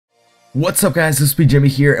What's up guys, LispyJimmy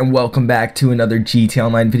here and welcome back to another GTA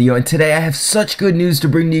Online video, and today I have such good news to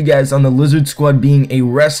bring to you guys on the Lizard Squad being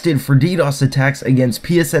arrested for DDoS attacks against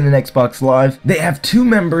PSN and Xbox Live. They have two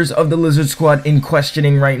members of the Lizard Squad in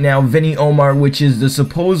questioning right now, Vinny Omar, which is the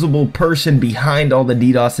supposable person behind all the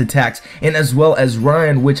DDoS attacks, and as well as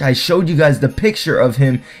Ryan, which I showed you guys the picture of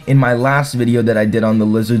him in my last video that I did on the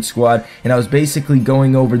Lizard Squad, and I was basically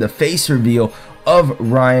going over the face reveal of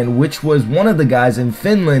Ryan, which was one of the guys in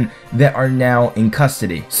Finland that are now in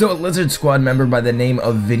custody. So a Lizard Squad member by the name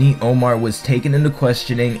of Vinny Omar was taken into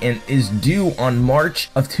questioning and is due on March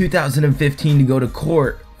of 2015 to go to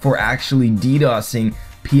court for actually DDoSing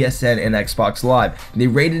PSN and Xbox Live. They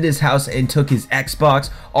raided his house and took his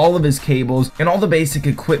Xbox, all of his cables, and all the basic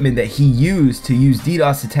equipment that he used to use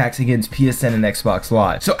DDoS attacks against PSN and Xbox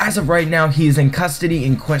Live. So as of right now, he is in custody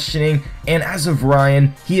in questioning, and as of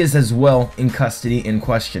Ryan, he is as well in custody in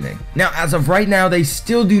questioning. Now, as of right now, they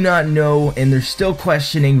still do not know, and they're still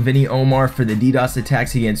questioning Vinny Omar for the DDoS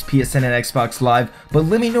attacks against PSN and Xbox Live, but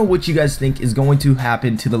let me know what you guys think is going to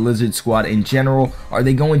happen to the Lizard Squad in general. Are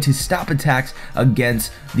they going to stop attacks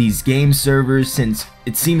against these game servers, since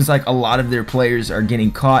it seems like a lot of their players are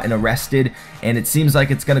getting caught and arrested, and it seems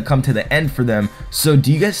like it's going to come to the end for them? So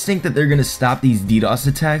do you guys think that they're going to stop these DDoS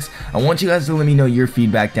attacks? I want you guys to let me know your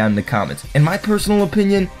feedback down in the comments. In my personal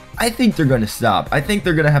opinion, I think they're going to stop. I think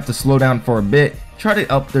they're going to have to slow down for a bit, try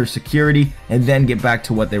to up their security, and then get back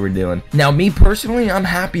to what they were doing. Now, me personally, I'm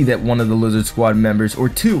happy that one of the Lizard Squad members, or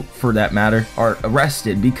two for that matter, are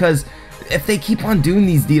arrested, because if they keep on doing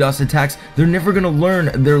these DDoS attacks, they're never going to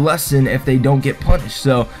learn their lesson if they don't get punished.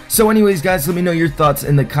 So anyways, guys, let me know your thoughts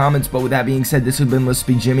in the comments. But with that being said, this has been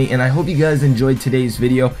LispyJimmy, and I hope you guys enjoyed today's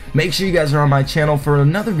video. Make sure you guys are on my channel for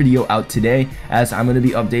another video out today, as I'm going to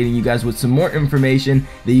be updating you guys with some more information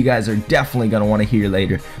that you guys are definitely going to want to hear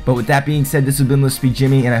later. But with that being said, this has been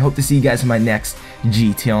LispyJimmy, and I hope to see you guys in my next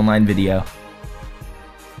GTA Online video.